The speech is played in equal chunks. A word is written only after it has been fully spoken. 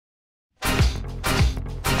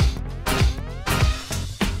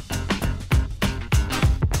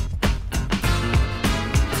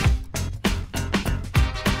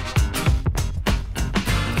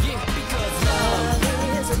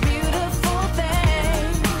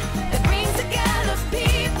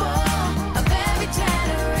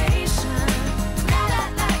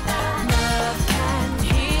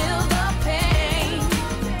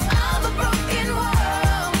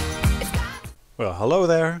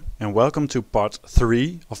there, and welcome to part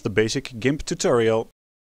 3 of the basic Gimp tutorial.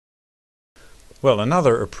 Well,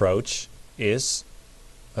 another approach is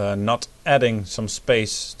not adding some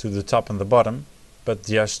space to the top and the bottom, but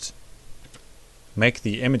just make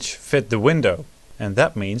the image fit the window. And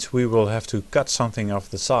that means we will have to cut something off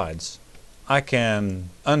the sides. I can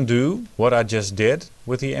undo what I just did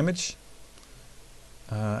with the image.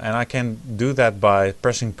 And I can do that by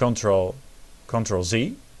pressing Ctrl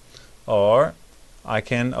Z, or I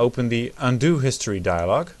can open the Undo History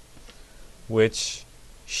dialog, which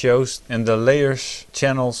shows in the Layers,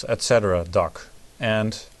 Channels, etc. doc.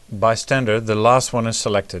 And by standard, the last one is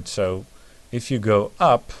selected. So if you go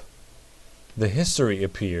up, the history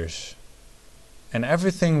appears. And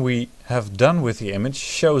everything we have done with the image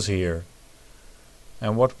shows here.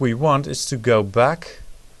 And what we want is to go back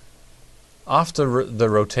after the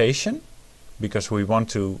rotation, because we want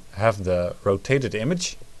to have the rotated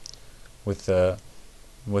image with the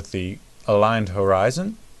aligned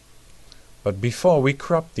horizon, but before we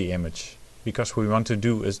crop the image, because we want to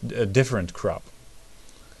do a different crop.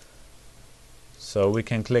 So we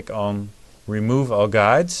can click on Remove All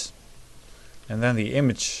Guides, and then the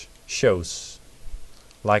image shows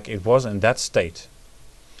like it was in that state.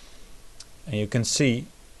 And you can see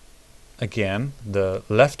again the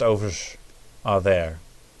leftovers are there.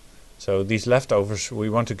 So these leftovers,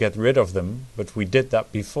 we want to get rid of them, but we did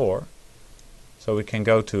that before. So we can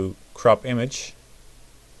go to Crop Image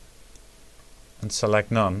and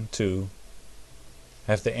select None to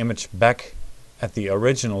have the image back at the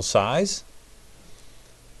original size,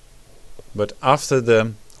 but after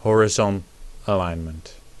the horizon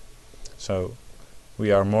alignment. So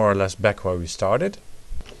we are more or less back where we started.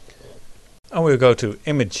 And we'll go to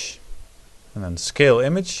Image and then Scale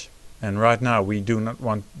Image. And right now we do not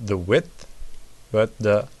want the width, but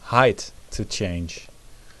the height to change.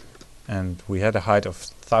 And we had a height of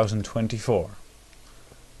 1024.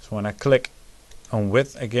 So when I click on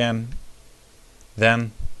width again,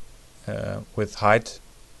 then with height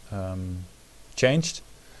changed,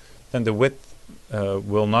 then the width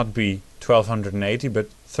will not be 1280 but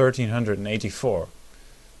 1384.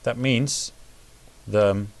 That means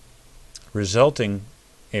the resulting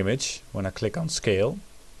image, when I click on Scale,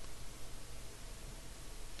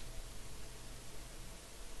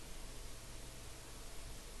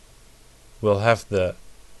 will have the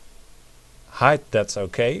height that's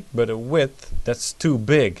okay, but a width that's too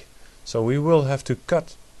big. So we will have to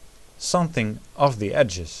cut something off the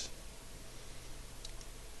edges.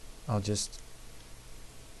 I'll just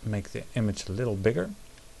make the image a little bigger.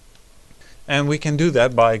 And we can do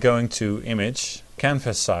that by going to Image,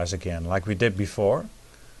 Canvas Size again, like we did before.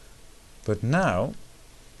 But now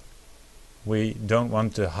we don't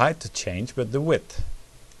want the height to change, but the width.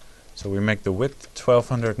 So we make the width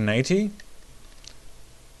 1280.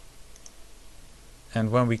 And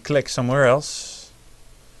when we click somewhere else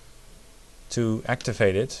to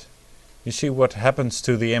activate it, you see what happens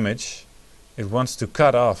to the image. It wants to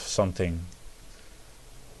cut off something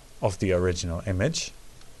of the original image.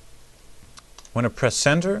 When I press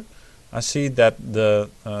Center, I see that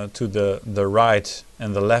to the right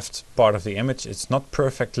and the left part of the image, it's not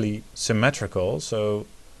perfectly symmetrical. So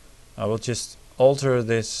I will just alter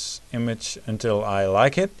this image until I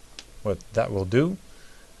like it, what that will do.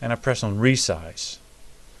 And I press on Resize.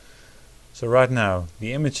 So right now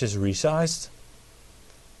the image is resized,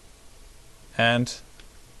 and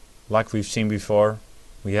like we've seen before,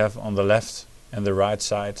 we have on the left and the right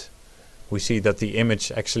side, we see that the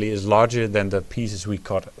image actually is larger than the pieces we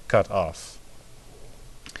cut off.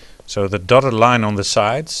 So the dotted line on the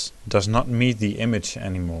sides does not meet the image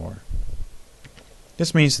anymore.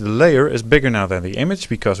 This means the layer is bigger now than the image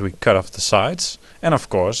because we cut off the sides, and of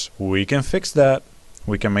course we can fix that.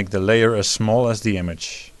 We can make the layer as small as the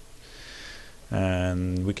image.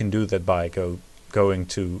 And we can do that by going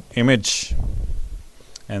to Image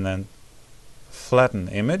and then Flatten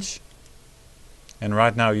Image. And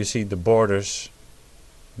right now you see the borders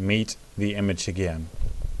meet the image again.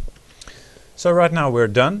 So right now we're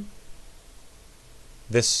done.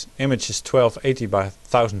 This image is 1280 by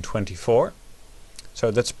 1024.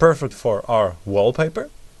 So that's perfect for our wallpaper.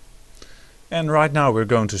 And right now we're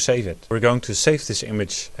going to save it. We're going to save this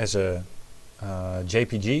image as a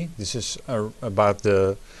JPG. This is about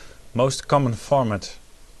the most common format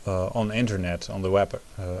on the internet, on the web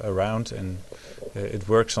around, and it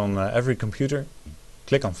works on every computer.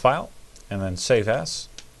 Click on File and then Save As,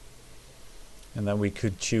 and then we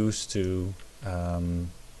could choose to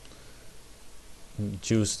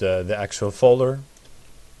choose the actual folder,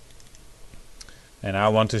 and I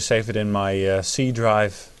want to save it in my C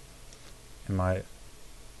drive,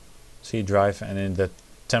 and in the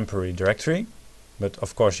temporary directory, but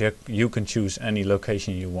of course you can choose any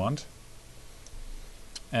location you want.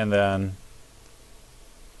 And then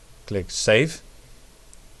click Save.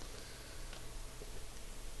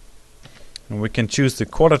 And we can choose the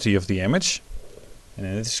quality of the image. And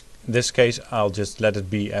in this case I'll just let it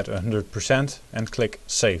be at 100% and click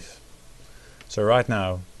Save. So right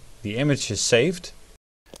now the image is saved.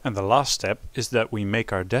 And the last step is that we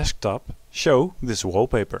make our desktop show this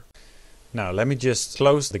wallpaper. Now let me just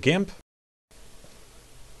close the Gimp.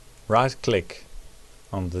 Right click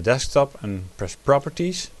on the desktop and press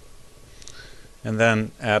Properties. And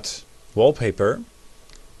then at Wallpaper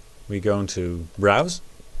we go to Browse.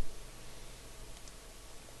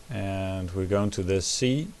 And we're going to the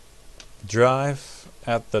C drive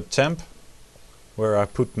at the temp where I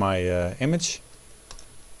put my image.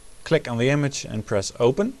 Click on the image and press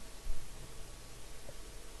Open.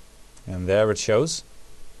 And there it shows.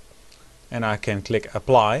 And I can click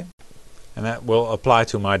Apply. And that will apply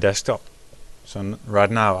to my desktop. So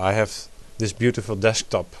right now I have this beautiful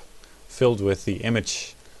desktop filled with the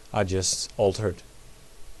image I just altered.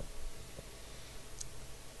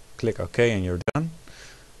 Click OK and you're done.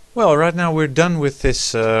 Well, right now we're done with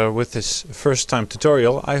this first time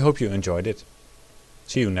tutorial. I hope you enjoyed it.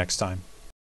 See you next time.